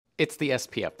It's the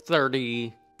SPF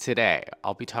 30. Today,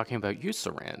 I'll be talking about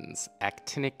Eucerin's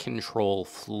Actinic Control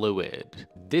Fluid.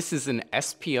 This is an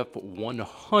SPF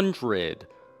 100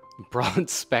 broad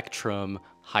spectrum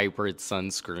hybrid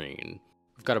sunscreen.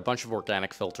 We've got a bunch of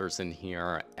organic filters in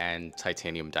here and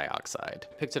titanium dioxide.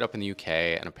 Picked it up in the UK,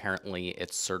 and apparently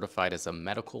it's certified as a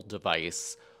medical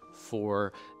device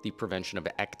for the prevention of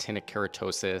actinic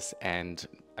keratosis and,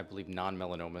 I believe,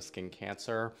 non-melanoma skin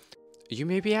cancer. You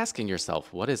may be asking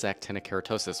yourself, what is actinic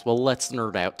keratosis? Well, let's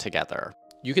nerd out together.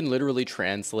 You can literally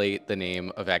translate the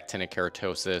name of actinic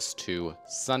keratosis to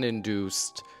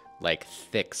sun-induced, like,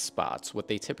 thick spots. What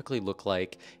they typically look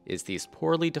like is these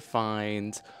poorly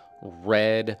defined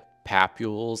red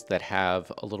papules that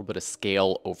have a little bit of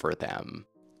scale over them.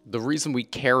 The reason we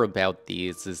care about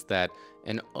these is that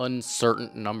an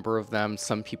uncertain number of them,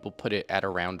 some people put it at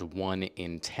around 1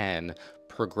 in 10,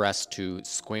 progress to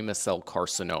squamous cell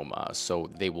carcinoma, so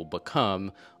they will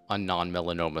become a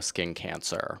non-melanoma skin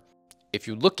cancer. If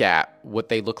you look at what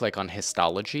they look like on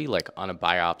histology, like on a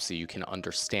biopsy, you can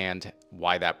understand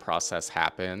why that process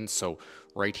happens. So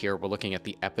right here, we're looking at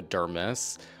the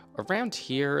epidermis. Around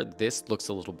here, this looks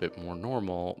a little bit more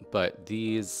normal, but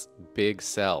these big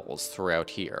cells throughout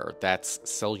here, that's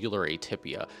cellular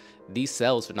atypia. These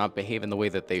cells do not behave in the way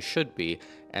that they should be,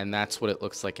 and that's what it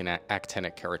looks like in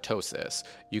actinic keratosis.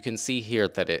 You can see here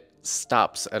that it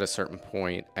stops at a certain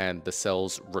point and the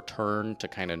cells return to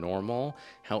kind of normal.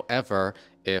 However,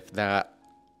 if that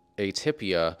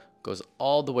atypia goes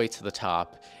all the way to the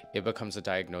top, it becomes a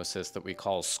diagnosis that we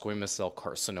call squamous cell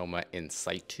carcinoma in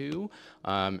situ,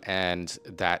 and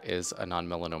that is a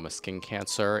non-melanoma skin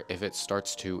cancer. If it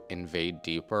starts to invade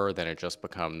deeper, then it just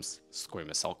becomes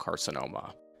squamous cell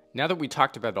carcinoma. Now that we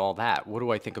talked about all that, what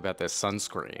do I think about this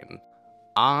sunscreen?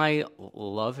 I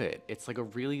love it. It's like a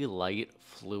really light,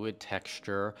 fluid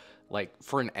texture. Like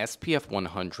for an SPF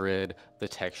 100, the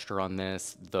texture on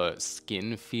this, the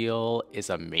skin feel is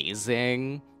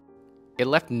amazing. It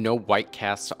left no white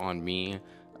cast on me.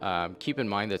 Keep in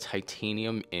mind the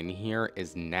titanium in here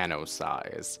is nano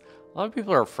size. A lot of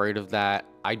people are afraid of that.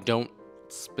 I don't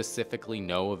specifically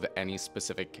know of any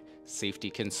specific safety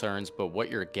concerns, but what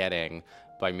you're getting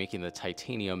by making the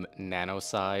titanium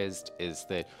nano-sized is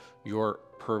that you're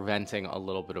preventing a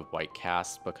little bit of white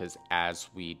cast, because as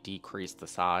we decrease the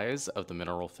size of the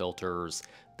mineral filters,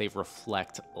 they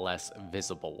reflect less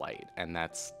visible light, and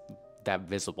that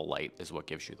visible light is what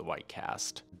gives you the white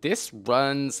cast. This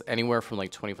runs anywhere from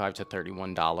like $25 to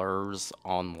 $31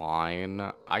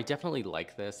 online. I definitely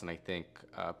like this, and I think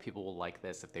people will like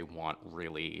this if they want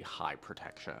really high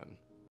protection.